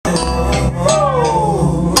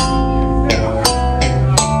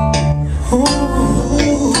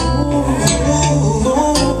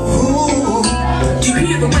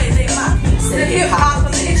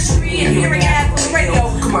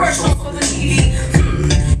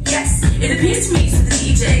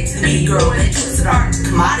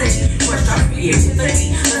here to the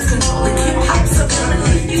T. Let's control it, hip hop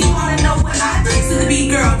subliminally. You wanna know what I think? To the B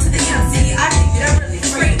girl, to the MC, I think that really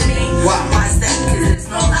great to me. Why is that? Cause there's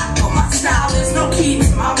no lock on my style, there's no key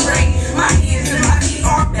to my brain. My ears and my feet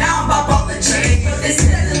aren't bound by ball and chain. They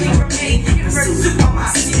steadily remain in pursuit of my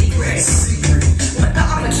secret. But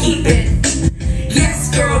I'ma keep it.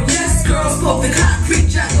 Yes, girl, spoke the concrete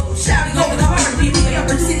jungle, shouting over the heart, people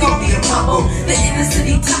everything on me a bubble. The inner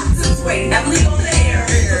city toxins wait heavily over the air.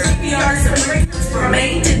 The creepy artists and breakers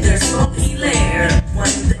remained in their smoky lair.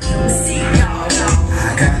 One the MC, y'all know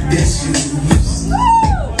I got issues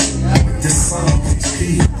with the songs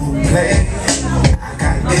people play. I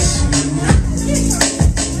got issues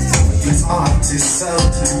with these artists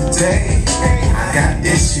of today. I got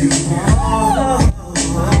issues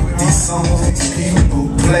with these songs people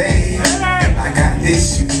play. I got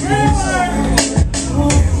issues.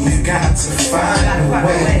 We got to find a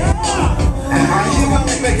way. And how you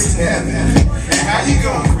gonna make it to heaven? And how you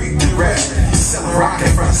gonna creep the rest? Selling rock in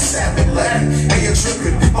front of 7-Eleven. And you're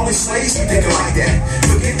tripping, only slaves be thinking like that.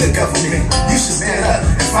 Forget the government, you should stand up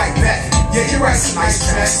and fight back. Yeah, you write some nice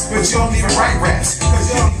tracks, but you don't even write raps. Cause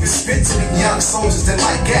you don't even spit to the young soldiers that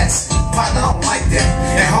like gats. Partner, I don't like that,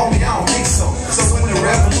 and homie, I don't think so. So when the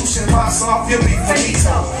revolution pops off, you'll be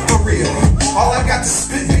finito. For real, all I got to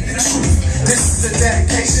spit be the truth. This is a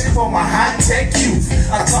dedication for my high-tech youth.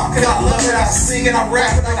 I talk it, I love it, I sing it, I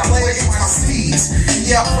rap it, I play it with my steeds.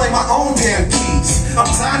 Yeah, I play my own damn keys. I'm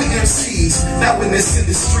tiny MCs, now in this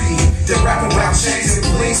industry. They're rapping about chains and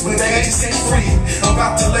blings when they just ain't free. I'm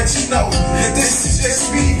about to let you know that this is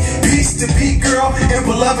just me. Peace to be girl and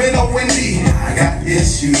beloved O-N-D. I got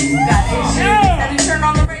issues. Have you turned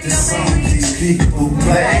on the radio, The song these people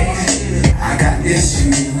play. I got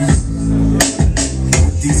issues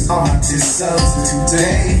with these artists of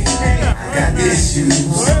today. I got issues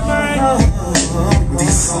with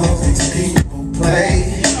these songs these people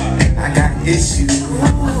play. I got issues.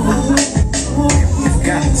 We've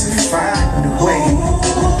got to find a way.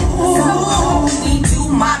 We do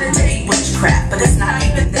modern day witchcraft, but it's not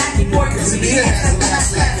even that anymore. Cause we didn't have the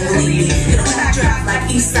last laugh and believe me. It'll backdraft like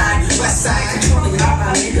east side, west side, controlling our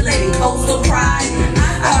manipulating coastal pride.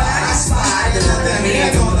 I spied another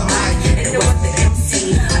man on the mic, and it was the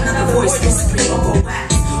MC, another voice whispering over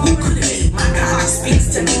wax. Who could have made my God speaks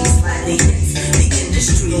to me slightly? It's the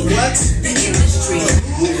industry. What? The industry.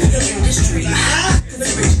 The industry.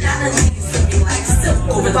 Cause originality is looking like silk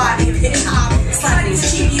over the body of hip hop, sliding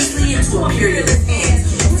mischievously into imperialist hands.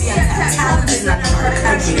 The untapped talent is not our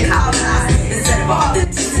country colonized. Instead of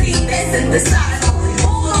authenticity, they synthesize.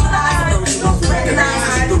 All of the eyes of those who don't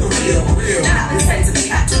recognize the real. Not the sense of the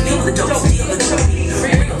cat to feel the dope, steal the dope, the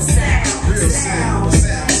real sound.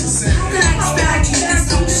 How can I expect you this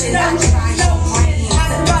notion? I'm trying to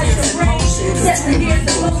brain, set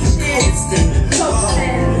motion,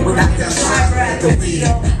 without the driver at the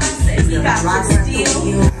wheel. I say we got to steal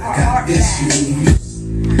our art back.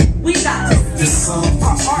 We got to steal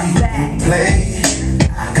our art back. Play.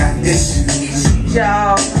 I got issues.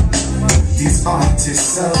 Y'all. These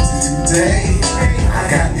artists of today. I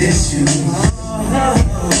got issues.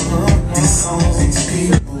 These songs these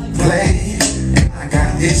people play. I got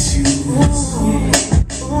issues.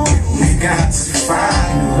 We got to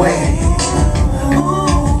find a way.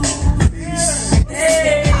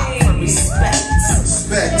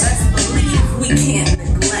 Respect. Let's believe we can't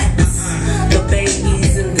neglect the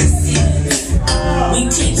babies and the seeds. We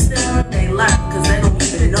teach them, they learn, cause they don't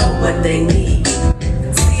even know what they need.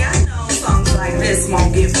 See, I know songs like this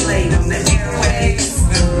won't get played on the airwaves,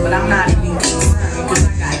 but I'm not